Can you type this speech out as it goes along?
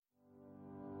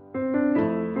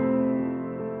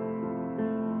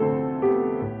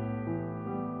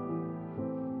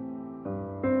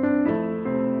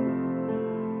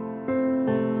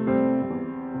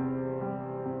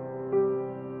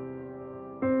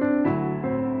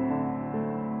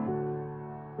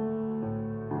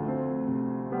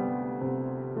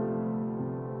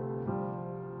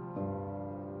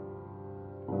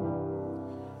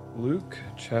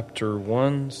chapter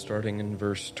 1, starting in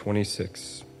verse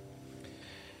 26.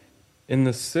 In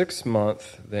the 6th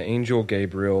month, the angel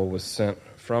Gabriel was sent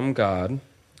from God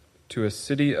to a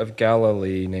city of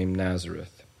Galilee named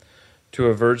Nazareth, to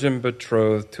a virgin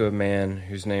betrothed to a man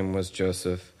whose name was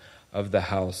Joseph, of the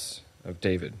house of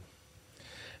David.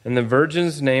 And the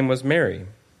virgin's name was Mary.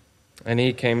 And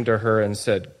he came to her and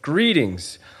said,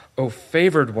 "Greetings, O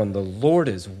favored one, the Lord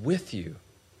is with you."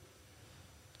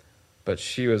 But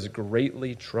she was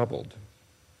greatly troubled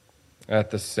at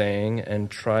the saying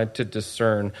and tried to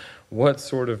discern what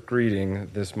sort of greeting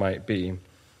this might be.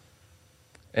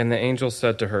 And the angel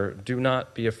said to her, "Do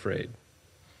not be afraid,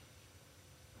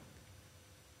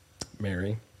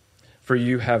 Mary, for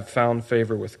you have found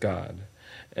favor with God.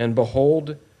 And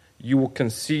behold, you will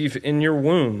conceive in your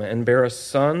womb and bear a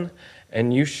son,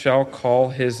 and you shall call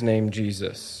his name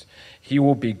Jesus. He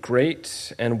will be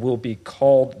great and will be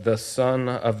called the Son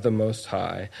of the Most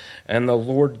High, and the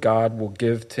Lord God will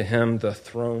give to him the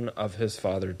throne of his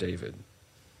father David.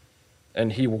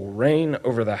 And he will reign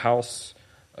over the house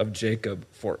of Jacob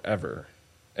forever,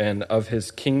 and of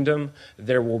his kingdom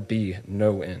there will be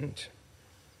no end."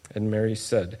 And Mary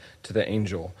said to the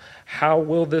angel, "How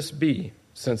will this be,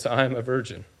 since I am a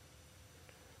virgin?"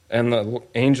 And the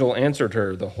angel answered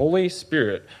her, "The Holy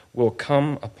Spirit will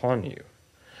come upon you,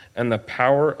 and the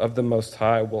power of the Most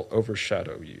High will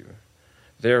overshadow you.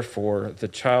 Therefore, the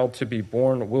child to be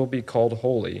born will be called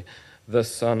Holy, the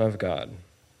Son of God.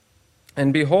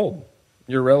 And behold,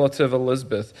 your relative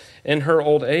Elizabeth, in her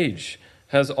old age,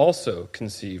 has also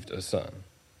conceived a son.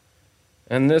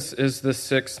 And this is the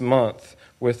 6th month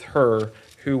with her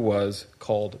who was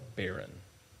called barren.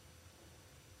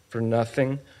 For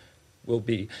nothing will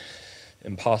be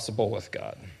impossible with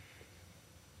God."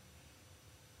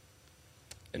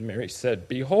 And Mary said,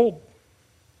 "Behold,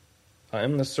 I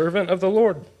am the servant of the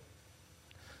Lord.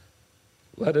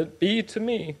 Let it be to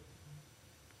me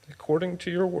according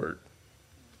to your word."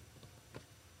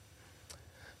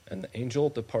 And the angel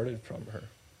departed from her.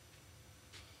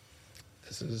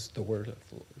 This is the word of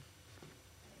the Lord.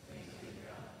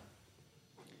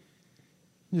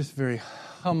 Just very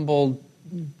humbled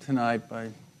tonight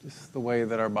by just the way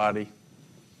that our body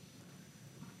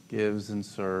gives and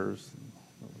serves.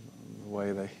 The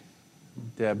way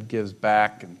Deb gives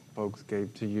back and folks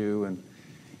gave to you. And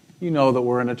you know that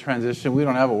we're in a transition. We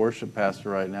don't have a worship pastor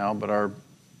right now, but our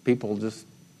people just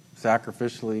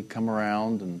sacrificially come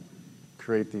around and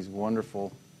create these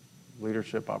wonderful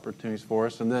leadership opportunities for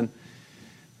us. And then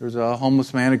there's a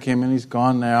homeless man who came in. He's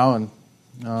gone now.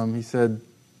 And he said,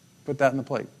 "Put that in the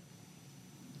plate."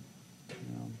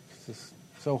 It's just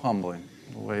so humbling,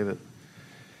 the way that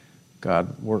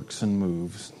God works and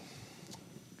moves.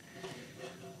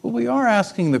 Well, we are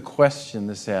asking the question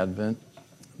this Advent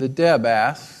that Deb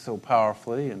asks so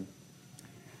powerfully, and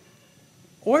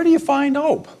where do you find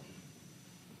hope?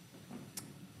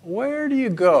 Where do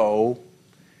you go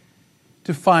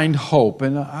to find hope?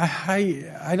 And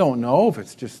I don't know if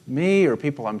it's just me or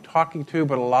people I'm talking to,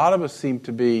 but a lot of us seem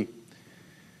to be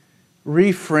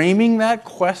reframing that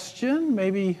question.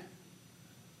 Maybe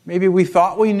we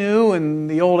thought we knew, and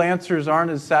the old answers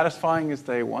aren't as satisfying as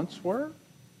they once were.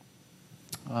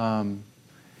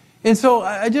 And so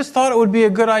I just thought it would be a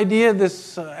good idea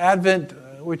this Advent,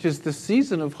 which is the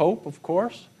season of hope, of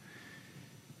course,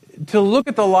 to look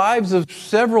at the lives of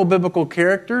several biblical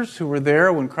characters who were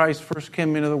there when Christ first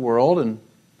came into the world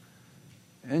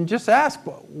and just ask,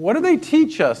 what do they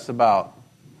teach us about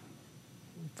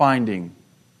finding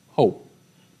hope?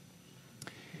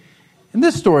 And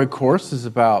this story, of course, is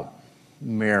about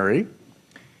Mary.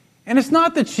 And it's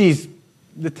not that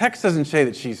the text doesn't say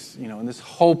that she's, in this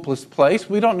hopeless place.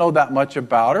 We don't know that much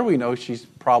about her. We know she's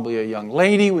probably a young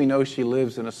lady. We know she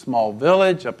lives in a small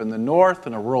village up in the north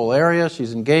in a rural area.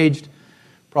 She's engaged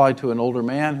probably to an older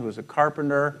man who is a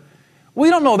carpenter. We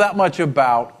don't know that much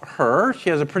about her. She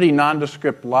has a pretty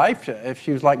nondescript life. If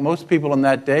she was like most people in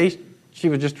that day, she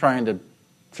was just trying to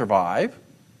survive.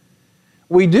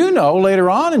 We do know later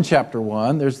on in chapter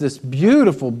 1, there's this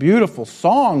beautiful, beautiful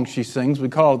song she sings. We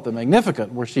call it the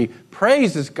Magnificat, where she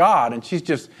praises God, and she's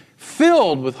just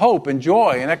filled with hope and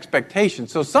joy and expectation.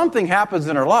 So something happens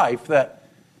in her life that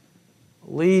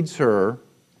leads her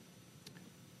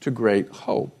to great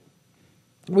hope.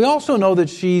 We also know that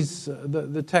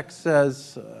the text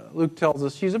says, Luke tells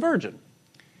us she's a virgin.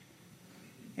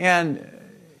 And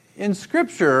in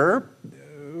Scripture,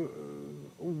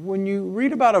 when you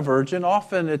read about a virgin,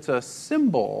 often it's a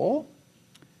symbol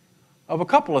of a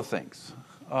couple of things.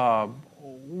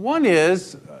 One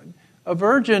is a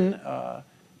virgin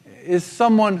is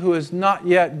someone who has not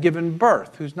yet given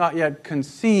birth, who's not yet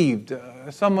conceived,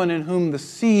 someone in whom the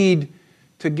seed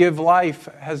to give life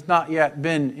has not yet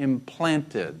been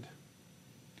implanted.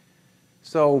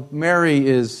 So Mary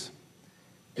is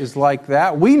like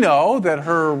that. We know that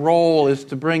her role is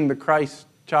to bring the Christ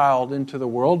child into the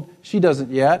world. She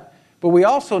doesn't yet. But we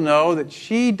also know that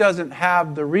she doesn't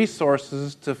have the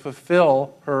resources to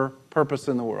fulfill her purpose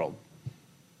in the world.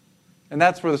 And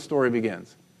that's where the story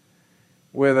begins,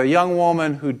 with a young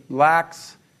woman who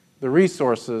lacks the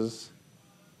resources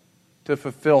to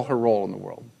fulfill her role in the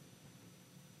world.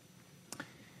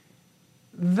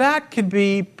 That could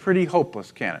be pretty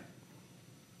hopeless, can't it?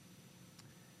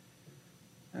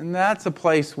 And that's a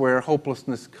place where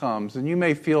hopelessness comes. And you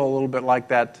may feel a little bit like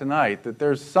that tonight, that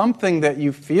there's something that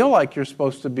you feel like you're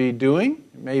supposed to be doing.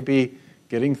 It may be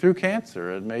getting through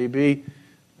cancer. It may be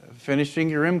finishing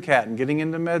your MCAT and getting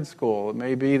into med school. It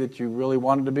may be that you really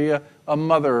wanted to be a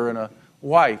mother and a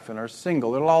wife and are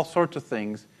single. There are all sorts of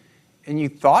things. And you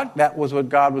thought that was what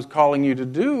God was calling you to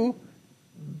do,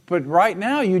 but right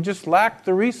now you just lack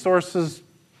the resources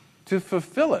to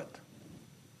fulfill it.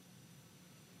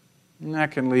 And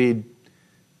that can lead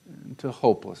to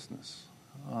hopelessness.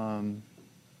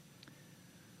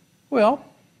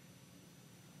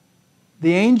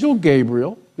 The angel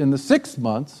Gabriel, in the 6th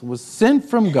month, was sent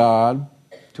from God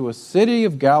to a city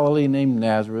of Galilee named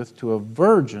Nazareth, to a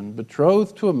virgin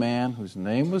betrothed to a man whose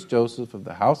name was Joseph, of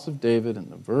the house of David,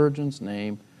 and the virgin's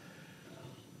name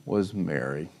was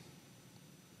Mary.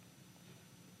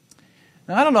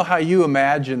 Now, I don't know how you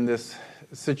imagine this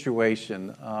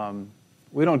situation.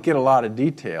 We don't get a lot of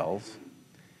details.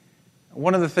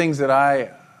 One of the things that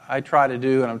I try to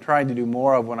do, and I'm trying to do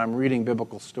more of when I'm reading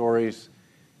biblical stories,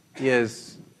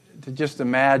 is to just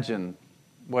imagine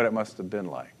what it must have been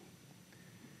like.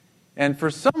 And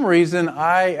for some reason,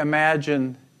 I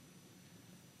imagine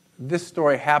this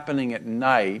story happening at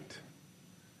night.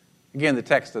 Again, the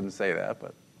text doesn't say that,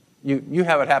 but you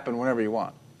have it happen whenever you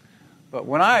want. But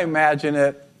when I imagine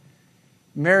it,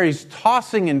 Mary's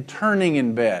tossing and turning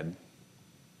in bed.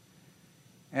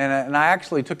 And I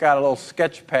actually took out a little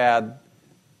sketch pad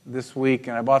this week,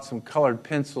 and I bought some colored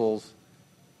pencils,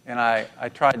 and I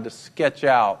tried to sketch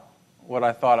out what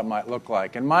I thought it might look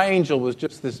like. And my angel was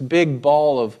just this big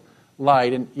ball of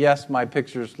light. And yes, my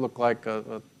pictures look like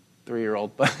a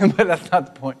 3-year-old, but that's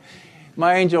not the point.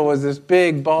 My angel was this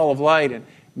big ball of light, and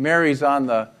Mary's on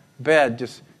the bed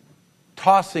just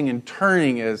tossing and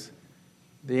turning as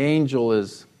the angel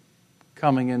is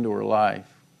coming into her life.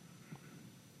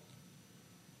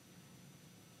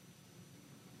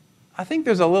 I think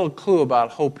there's a little clue about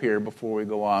hope here before we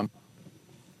go on.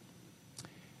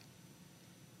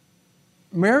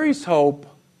 Mary's hope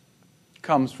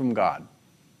comes from God.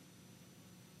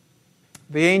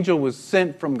 The angel was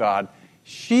sent from God.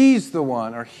 She's the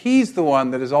one, or he's the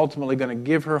one, that is ultimately going to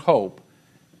give her hope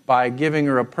by giving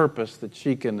her a purpose that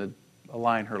she can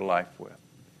align her life with.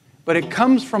 But it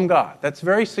comes from God. That's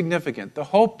very significant. The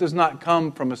hope does not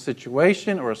come from a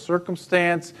situation or a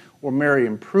circumstance or Mary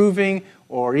improving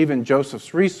or even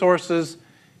Joseph's resources.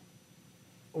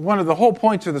 One of the whole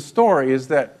points of the story is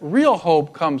that real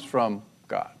hope comes from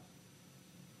God.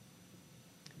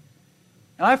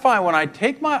 And I find when I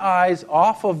take my eyes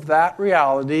off of that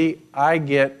reality, I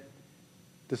get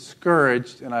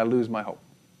discouraged and I lose my hope.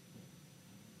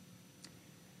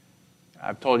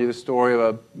 I've told you the story of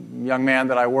a young man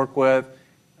that I work with.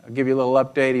 I'll give you a little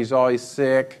update. He's always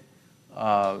sick.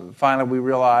 Finally, we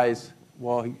realize,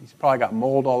 well, he's probably got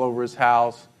mold all over his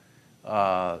house.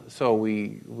 So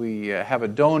we have a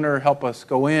donor help us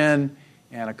go in,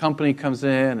 and a company comes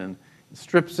in and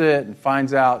strips it and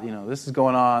finds out, this is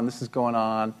going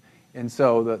on. And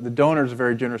so the donor is a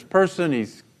very generous person.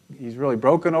 He's really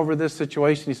broken over this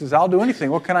situation. He says, I'll do anything.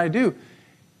 What can I do?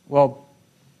 Well,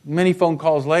 many phone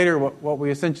calls later, what we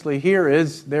essentially hear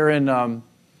is they're in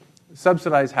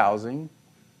subsidized housing.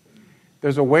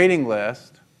 There's a waiting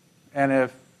list. And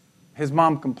if his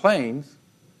mom complains,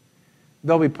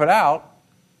 they'll be put out.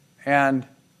 And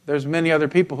there's many other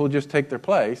people who'll just take their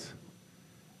place.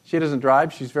 She doesn't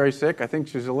drive. She's very sick. I think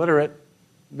she's illiterate.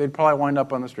 They'd probably wind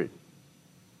up on the street.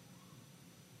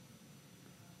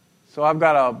 So I've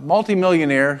got a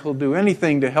multimillionaire who'll do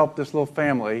anything to help this little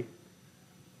family.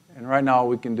 And right now all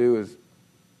we can do is,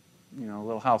 a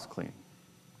little house cleaning.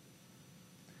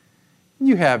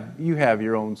 You have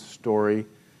your own story.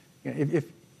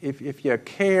 If you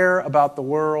care about the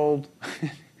world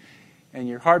and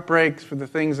your heart breaks for the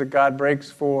things that God breaks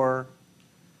for,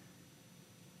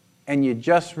 and you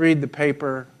just read the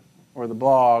paper or the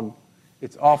blog,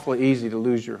 it's awfully easy to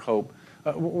lose your hope.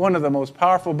 One of the most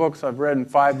powerful books I've read in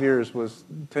 5 years was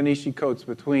Ta-Nehisi Coates'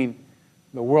 Between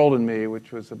the World and Me,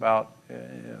 which was about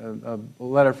a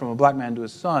letter from a black man to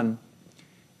his son.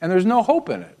 And there's no hope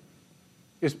in it.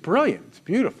 It's brilliant. It's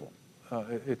beautiful.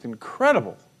 It's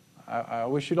incredible. I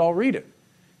wish you'd all read it.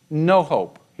 No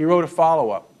hope. He wrote a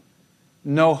follow-up.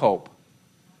 No hope.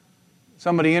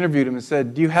 Somebody interviewed him and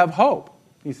said, "Do you have hope?"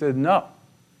 He said, "No."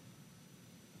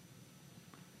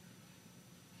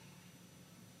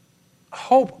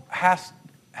 Hope has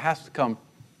to come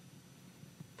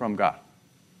from God.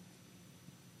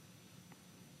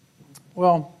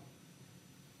 Well,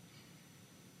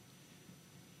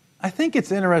 I think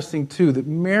it's interesting, too, that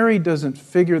Mary doesn't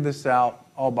figure this out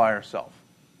all by herself.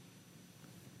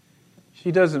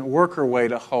 She doesn't work her way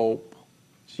to hope.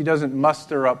 She doesn't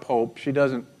muster up hope. She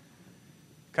doesn't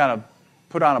kind of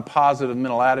put on a positive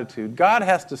mental attitude. God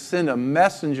has to send a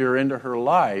messenger into her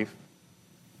life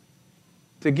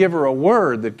to give her a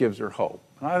word that gives her hope.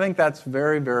 And I think that's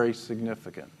very, very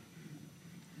significant.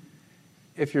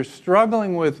 If you're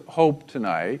struggling with hope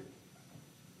tonight,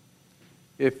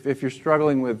 if you're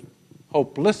struggling with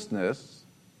hopelessness,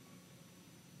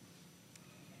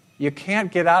 you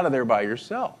can't get out of there by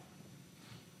yourself.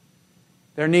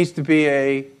 There needs to be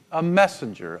a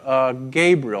messenger, a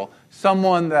Gabriel,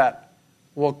 someone that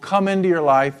will come into your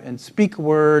life and speak a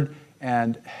word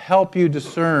and help you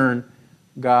discern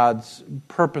God's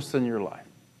purpose in your life.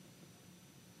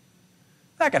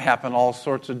 That can happen all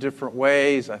sorts of different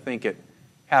ways. I think it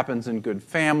happens in good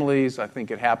families. I think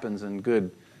it happens in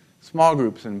good small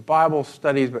groups and Bible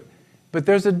studies. But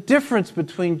there's a difference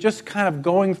between just kind of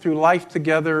going through life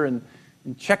together and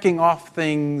checking off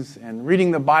things and reading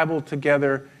the Bible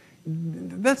together.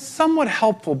 That's somewhat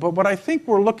helpful. But what I think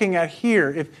we're looking at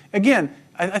here,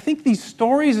 I think these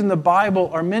stories in the Bible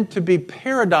are meant to be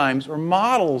paradigms or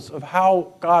models of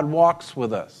how God walks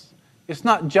with us. It's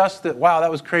not just that, wow,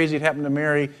 that was crazy, it happened to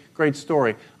Mary, great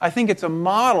story. I think it's a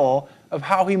model of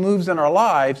how He moves in our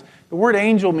lives. The word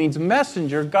angel means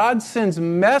messenger. God sends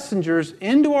messengers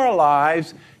into our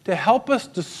lives to help us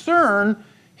discern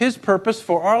His purpose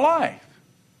for our life.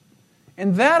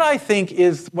 And that, I think,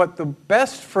 is what the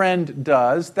best friend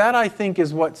does. That, I think,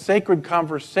 is what sacred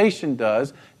conversation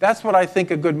does. That's what I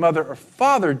think a good mother or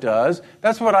father does.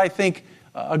 That's what I think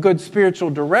a good spiritual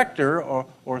director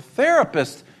or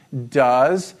therapist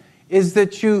does, is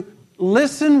that you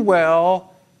listen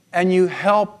well and you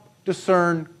help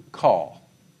discern call.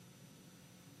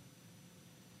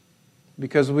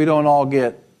 Because we don't all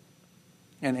get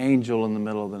an angel in the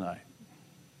middle of the night.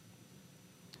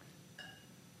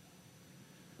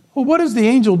 Well, what does the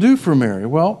angel do for Mary?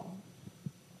 Well,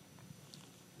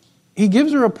 he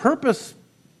gives her a purpose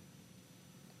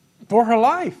for her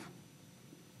life.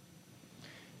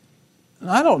 And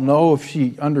I don't know if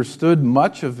she understood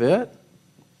much of it.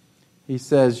 He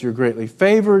says, "You're greatly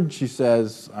favored." She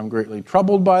says, "I'm greatly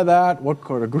troubled by that. What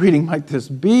kind of greeting might this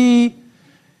be?"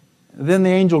 Then the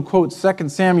angel quotes 2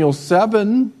 Samuel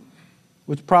 7,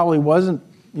 which probably wasn't,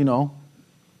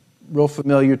 real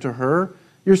familiar to her.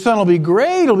 "Your son will be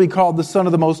great. He'll be called the Son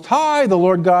of the Most High. The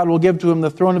Lord God will give to him the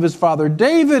throne of his father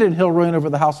David, and he'll reign over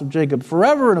the house of Jacob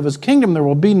forever, and of his kingdom there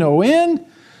will be no end."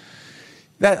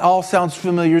 That all sounds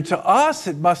familiar to us.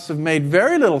 It must have made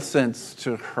very little sense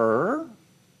to her.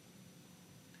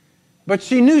 But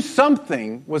she knew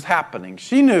something was happening.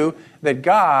 She knew that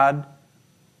God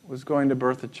was going to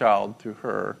birth a child through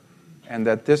her, and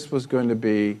that this was going to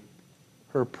be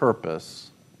her purpose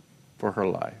for her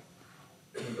life.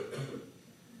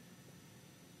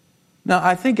 Now,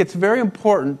 I think it's very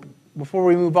important, before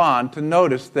we move on, to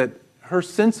notice that her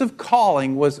sense of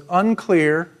calling was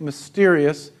unclear,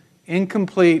 mysterious,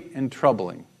 incomplete, and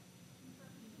troubling.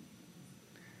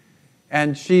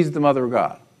 And she's the Mother of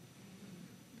God.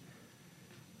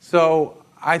 So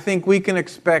I think we can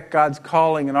expect God's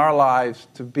calling in our lives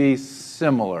to be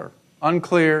similar.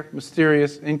 Unclear,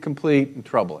 mysterious, incomplete, and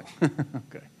troubling.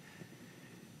 Okay.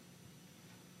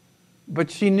 But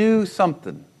she knew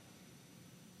something.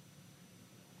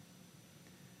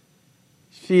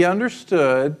 She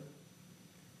understood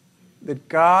that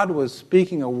God was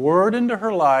speaking a word into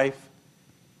her life,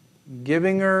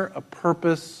 giving her a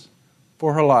purpose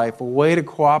for her life, a way to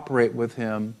cooperate with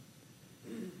Him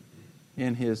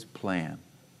in His plan.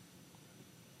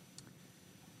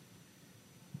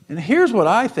 And here's what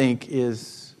I think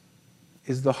is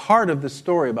the heart of the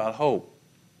story about hope.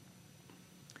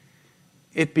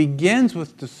 It begins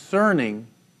with discerning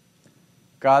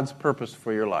God's purpose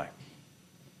for your life.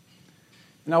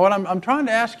 Now, what I'm trying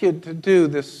to ask you to do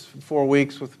this 4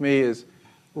 weeks with me is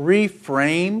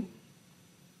reframe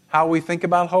how we think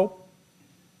about hope.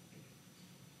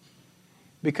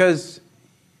 Because,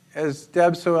 as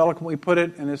Deb so eloquently put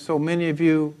it, and as so many of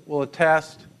you will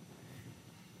attest,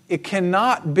 it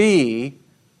cannot be,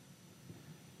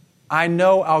 "I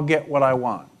know I'll get what I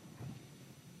want."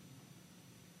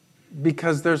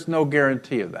 because there's no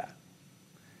guarantee of that.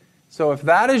 So if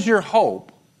that is your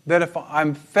hope, that if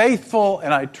I'm faithful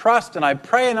and I trust and I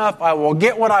pray enough, I will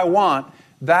get what I want,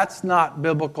 that's not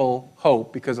biblical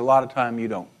hope, because a lot of time you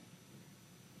don't.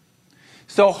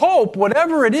 So hope,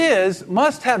 whatever it is,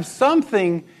 must have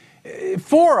something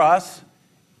for us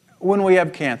when we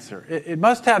have cancer. It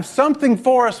must have something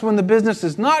for us when the business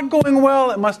is not going well.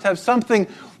 It must have something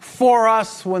for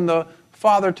us when the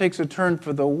father takes a turn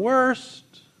for the worst.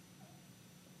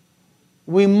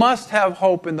 We must have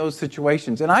hope in those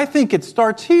situations. And I think it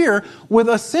starts here with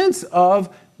a sense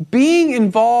of being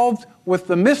involved with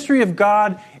the mystery of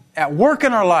God at work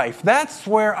in our life. That's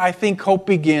where I think hope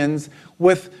begins,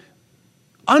 with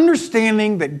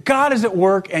understanding that God is at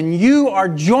work and you are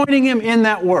joining Him in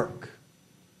that work.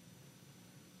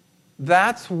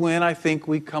 That's when I think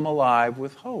we come alive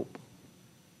with hope.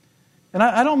 And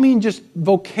I don't mean just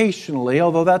vocationally,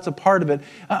 although that's a part of it.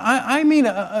 I mean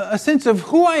a sense of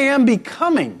who I am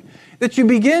becoming. That you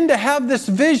begin to have this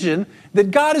vision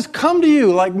that God has come to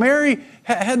you, like Mary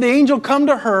had the angel come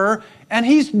to her, and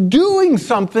He's doing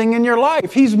something in your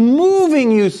life. He's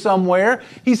moving you somewhere.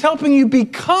 He's helping you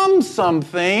become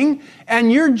something,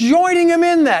 and you're joining Him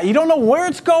in that. You don't know where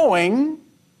it's going,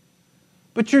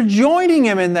 but you're joining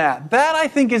Him in that. That, I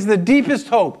think, is the deepest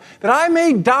hope. That I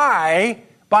may die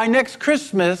by next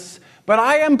Christmas, but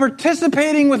I am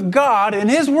participating with God in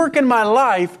His work in my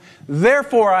life,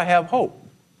 therefore I have hope.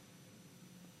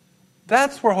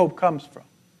 That's where hope comes from.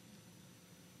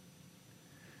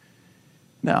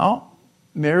 Now,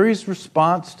 Mary's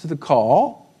response to the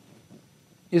call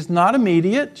is not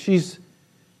immediate. She's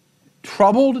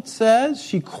troubled, it says.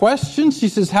 She questions. She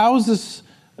says, how is this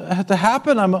to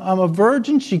happen? I'm a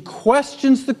virgin. She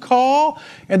questions the call.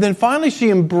 And then finally she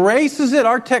embraces it.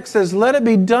 Our text says, let it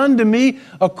be done to me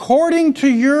according to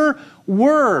your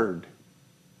word.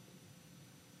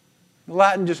 In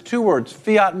Latin, just two words,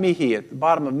 fiat mihi, at the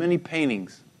bottom of many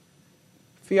paintings.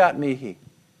 Fiat mihi.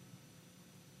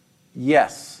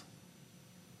 Yes.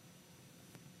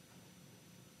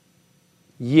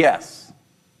 Yes.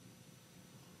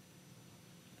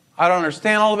 I don't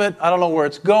understand all of it. I don't know where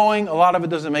it's going. A lot of it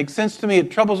doesn't make sense to me.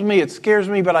 It troubles me. It scares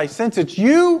me. But I sense it's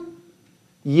you.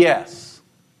 Yes.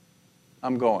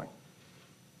 I'm going.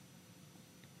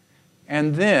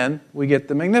 And then we get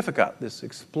the Magnificat, this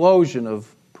explosion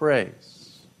of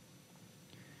praise.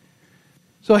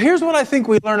 So here's what I think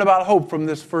we learn about hope from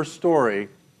this first story.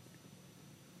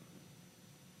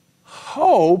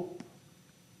 Hope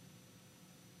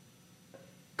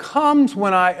comes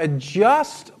when I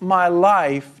adjust my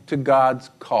life to God's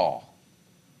call.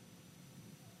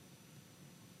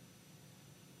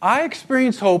 I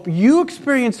experience hope, you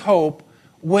experience hope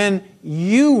when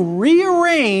you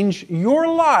rearrange your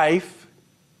life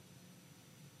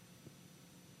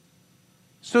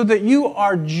so that you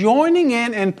are joining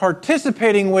in and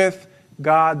participating with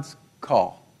God's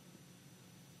call.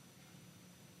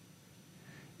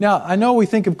 Now, I know we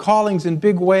think of callings in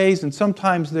big ways, and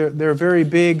sometimes they're very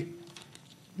big.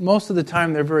 Most of the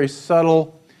time, they're very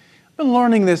subtle. I've been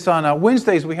learning this on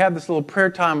Wednesdays. We have this little prayer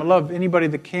time. I love anybody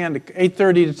that can,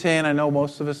 8:30 to 10. I know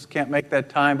most of us can't make that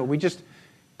time, but we just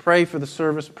pray for the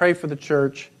service, pray for the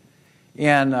church.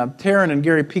 And Taryn and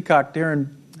Gary Peacock, Darren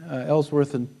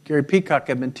Ellsworth and Gary Peacock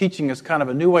have been teaching us kind of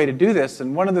a new way to do this.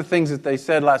 And one of the things that they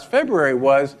said last February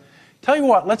was, tell you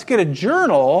what, let's get a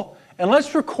journal and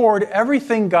let's record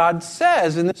everything God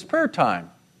says in this prayer time.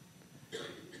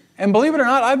 And believe it or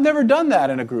not, I've never done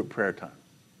that in a group prayer time.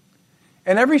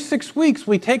 And every 6 weeks,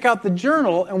 we take out the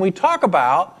journal and we talk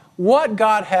about what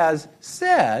God has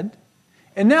said.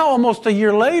 And now, almost a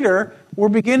year later, we're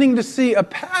beginning to see a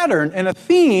pattern and a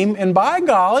theme. And by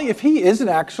golly, if He isn't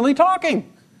actually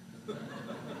talking.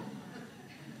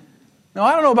 Now,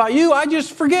 I don't know about you, I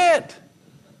just forget.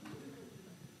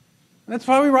 That's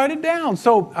why we write it down.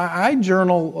 So I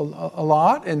journal a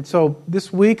lot. And so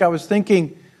this week I was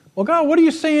thinking, well, God, what are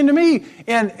you saying to me?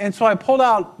 And so I pulled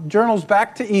out journals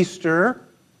back to Easter.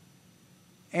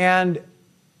 And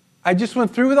I just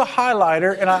went through with a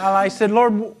highlighter. And I said,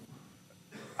 Lord,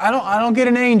 I don't get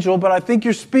an angel, but I think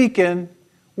you're speaking.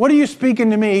 What are you speaking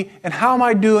to me? And how am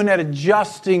I doing at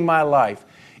adjusting my life?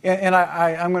 And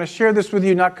I'm going to share this with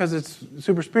you, not because it's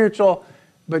super spiritual,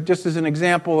 but just as an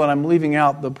example, and I'm leaving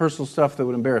out the personal stuff that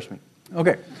would embarrass me.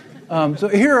 Okay, so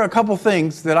here are a couple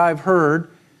things that I've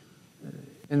heard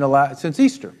since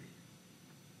Easter.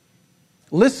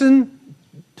 Listen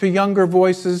to younger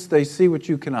voices, they see what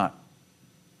you cannot.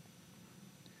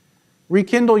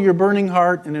 Rekindle your burning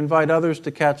heart and invite others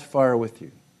to catch fire with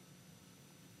you.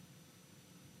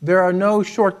 There are no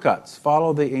shortcuts.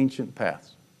 Follow the ancient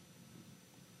paths.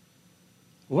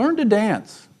 Learn to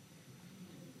dance.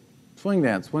 Swing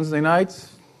dance, Wednesday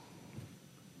nights.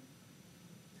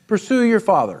 Pursue your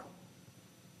Father.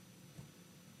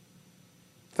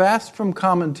 Fast from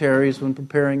commentaries when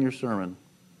preparing your sermon.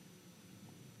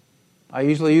 I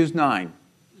usually use 9.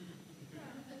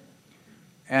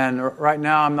 And right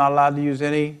now I'm not allowed to use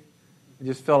any. I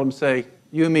just felt him say,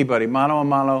 you and me, buddy, mano a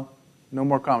mano, no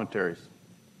more commentaries.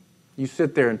 You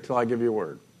sit there until I give you a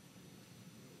word.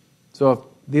 So if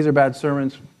these are bad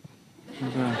sermons,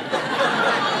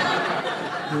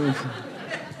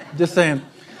 just saying.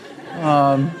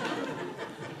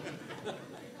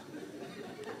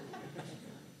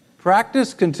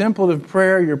 Practice contemplative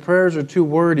prayer. Your prayers are too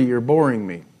wordy. You're boring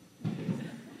me.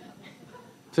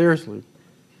 Seriously.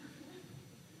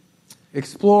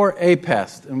 Explore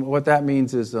APEST. And what that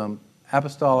means is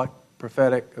apostolic,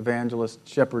 prophetic, evangelist,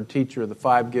 shepherd, teacher, the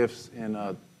 5 gifts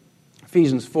in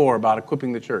Ephesians 4 about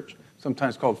equipping the church.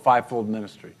 Sometimes called fivefold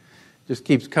ministry. Just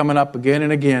keeps coming up again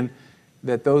and again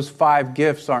that those 5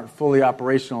 gifts aren't fully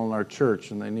operational in our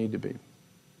church, and they need to be.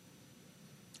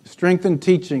 Strengthen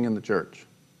teaching in the church.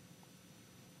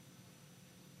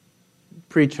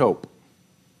 Preach hope.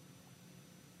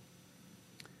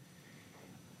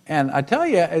 And I tell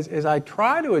you, as I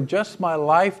try to adjust my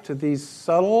life to these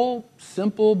subtle,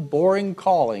 simple, boring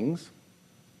callings,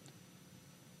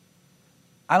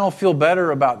 I don't feel better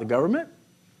about the government.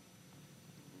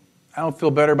 I don't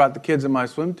feel better about the kids in my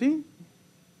swim team.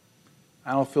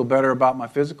 I don't feel better about my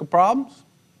physical problems.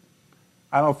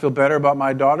 I don't feel better about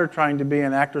my daughter trying to be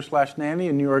an actor/nanny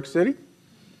in New York City.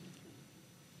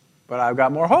 But I've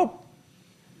got more hope.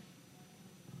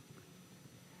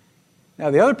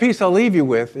 Now, the other piece I'll leave you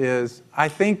with is I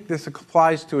think this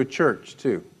applies to a church,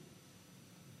 too.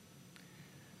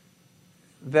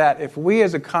 That if we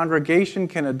as a congregation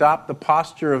can adopt the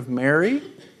posture of Mary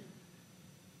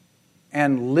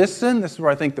and listen, this is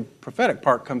where I think the prophetic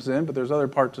part comes in, but there's other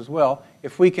parts as well.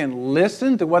 If we can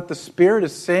listen to what the Spirit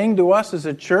is saying to us as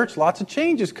a church, lots of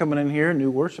changes coming in here,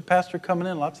 new worship pastor coming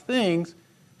in, lots of things,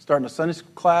 starting a Sunday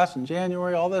school class in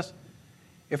January, all this.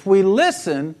 If we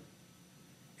listen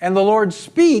and the Lord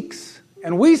speaks,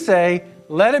 and we say,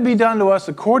 let it be done to us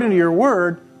according to your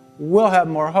word, we'll have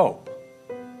more hope.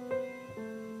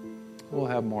 We'll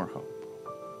have more hope.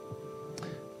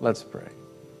 Let's pray.